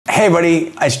Hey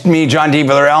buddy, it's me, John D.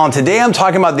 Villarreal, and today I'm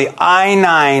talking about the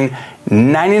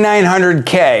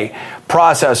i9-9900K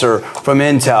processor from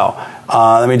Intel.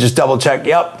 Let me just double check.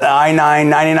 Yep, the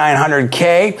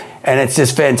i9-9900K, and it's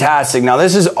just fantastic. Now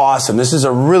this is awesome. This is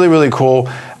a really, really cool.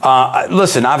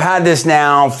 Listen, I've had this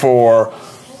now for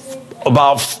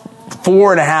about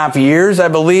 4.5 years, I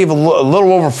believe, a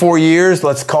little over 4 years.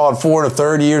 Let's call it 4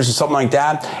 1/3 years or something like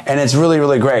that. And it's really,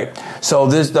 really great. So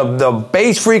the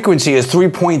base frequency is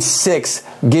 3.6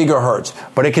 gigahertz,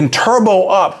 but it can turbo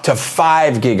up to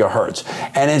 5 gigahertz.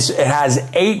 And it has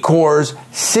 8 cores,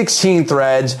 16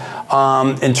 threads.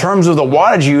 In terms of the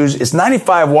wattage used, it's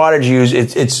 95 wattage used.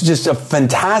 It's just a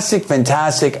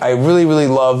fantastic. I really, really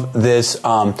love this.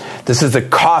 This is the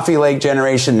Coffee Lake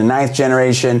generation, the 9th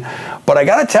generation. But I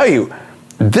gotta tell you,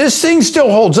 this thing still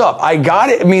holds up. I got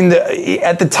it. I mean,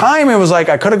 at the time, it was like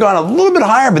I could have gone a little bit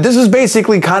higher, but this is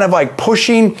basically kind of like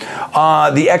pushing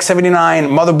the X79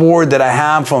 motherboard that I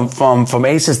have from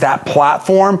Asus, that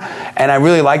platform, and I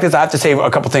really like this. I have to say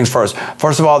a couple things first.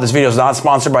 First of all, this video is not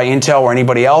sponsored by Intel or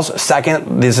anybody else.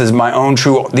 Second, these are my own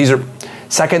true,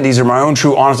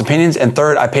 honest opinions. And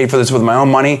third, I paid for this with my own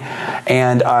money,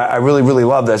 and I really, really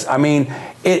love this. I mean,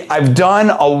 I've done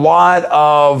a lot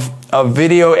of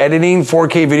video editing,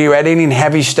 4K video editing,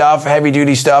 heavy stuff, heavy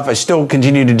duty stuff. I still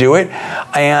continue to do it.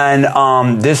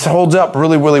 And this holds up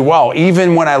really, really well.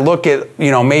 Even when I look at,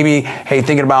 maybe, hey,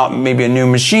 thinking about maybe a new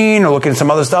machine or looking at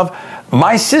some other stuff,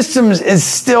 my systems is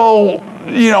still,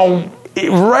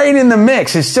 right in the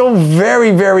mix. It's still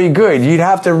very, very good. You'd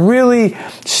have to really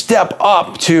step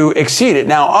up to exceed it.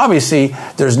 Now, obviously,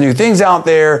 there's new things out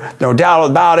there, no doubt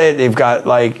about it. They've got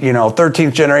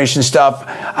 13th generation stuff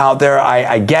out there.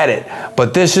 I get it.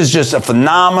 But this is just a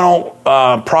phenomenal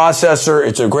processor.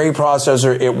 It's a great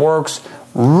processor. It works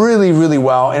really, really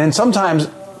well. And then sometimes,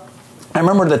 I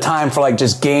remember the time for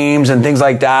just games and things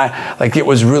like that, it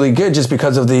was really good just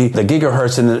because of the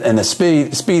gigahertz and the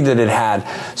speed that it had.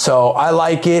 So I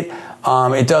like it.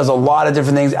 It does a lot of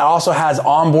different things. It also has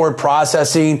onboard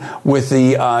processing with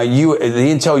the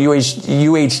Intel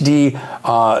UHD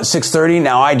 630.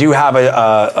 Now I do have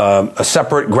a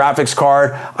separate graphics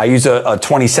card. I use a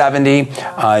 2070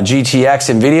 GTX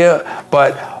NVIDIA,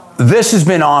 but this has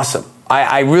been awesome.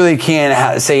 I really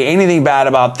can't say anything bad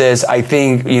about this. I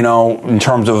think, in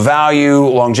terms of value,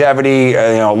 longevity,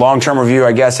 long-term review,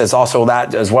 I guess it's also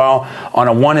that as well. On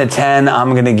a 1 to 10,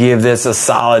 I'm going to give this a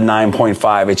solid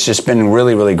 9.5. It's just been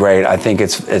really, really great. I think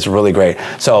it's really great.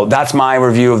 So that's my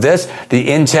review of this. The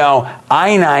Intel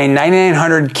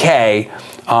i9-9900K.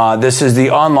 This is the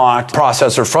unlocked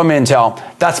processor from Intel.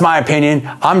 That's my opinion.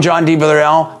 I'm John D.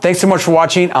 Villarreal. Thanks so much for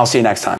watching. I'll see you next time.